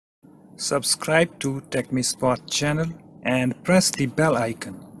Subscribe to TechMeSpot channel and press the bell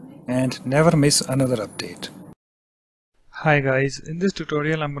icon and never miss another update. Hi guys, in this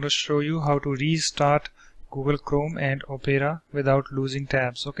tutorial I'm going to show you how to restart Google Chrome and Opera without losing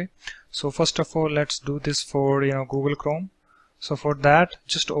tabs. Okay, so first of all let's do this for Google Chrome. So for that,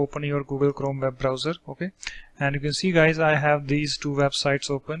 just open your Google Chrome web browser. Okay, and you can see guys, I have these two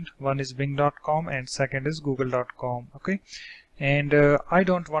websites opened. One is bing.com and second is google.com. okay, and I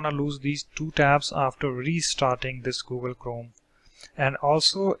don't want to lose these two tabs after restarting this Google Chrome. And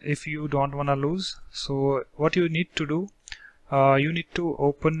also, if you don't want to lose, so what you need to do, you need to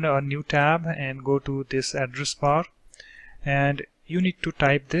open a new tab and go to this address bar, and you need to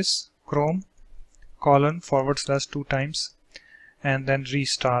type this Chrome : /2 times and then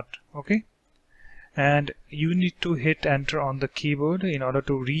restart. Okay, and you need to hit enter on the keyboard in order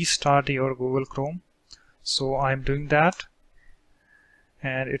to restart your Google Chrome. So I'm doing that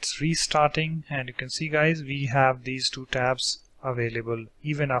and it's restarting, and you can see guys, we have these two tabs available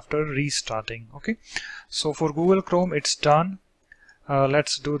even after restarting. Okay, so for Google Chrome it's done.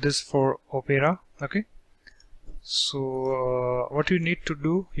 Let's do this for Opera. Okay, so what you need to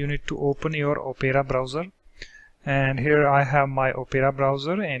do, you need to open your Opera browser, and here I have my Opera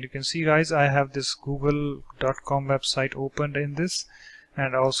browser, and you can see guys, I have this google.com website opened in this,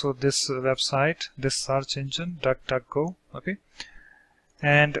 and also this website, this search engine DuckDuckGo. Okay,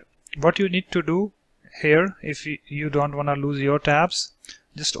 and what you need to do here, if you don't want to lose your tabs,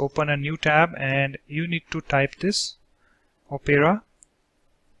 just open a new tab and you need to type this Opera :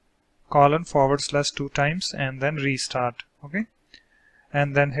 /2 times and then restart. Okay,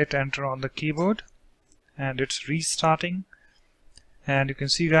 and then hit enter on the keyboard and it's restarting, and you can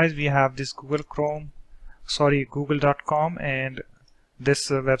see guys, we have this google.com and this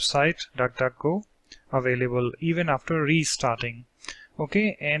website DuckDuckGo available even after restarting.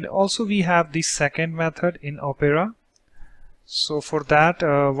 Okay, and also we have the second method in Opera. So for that,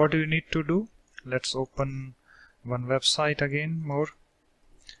 what do you need to do? Let's open one website again more.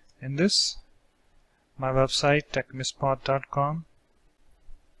 In this, my website TechMeSpot.com.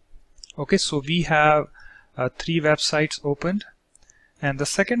 okay, so we have 3 websites opened, and the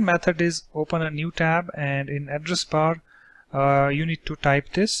second method is open a new tab, and in address bar you need to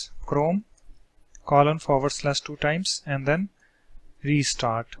type this Chrome : /2 times and then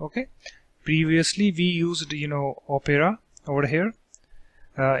restart. Okay, previously we used Opera over here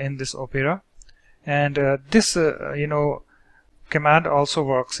in this Opera, and this command also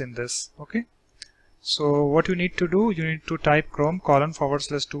works in this. Okay, so what you need to do, you need to type Chrome :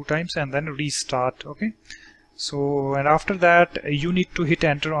 /2 times and then restart. Okay, so and after that you need to hit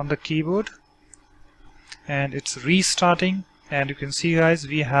enter on the keyboard and it's restarting, and you can see guys,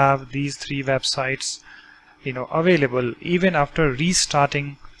 we have these 3 websites available even after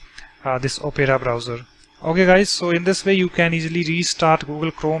restarting this Opera browser. Okay guys, so in this way you can easily restart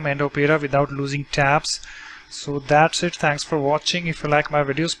Google Chrome and Opera without losing tabs. So that's it. Thanks for watching. If you like my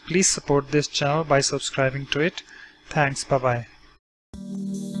videos, please support this channel by subscribing to it. Thanks. Bye bye.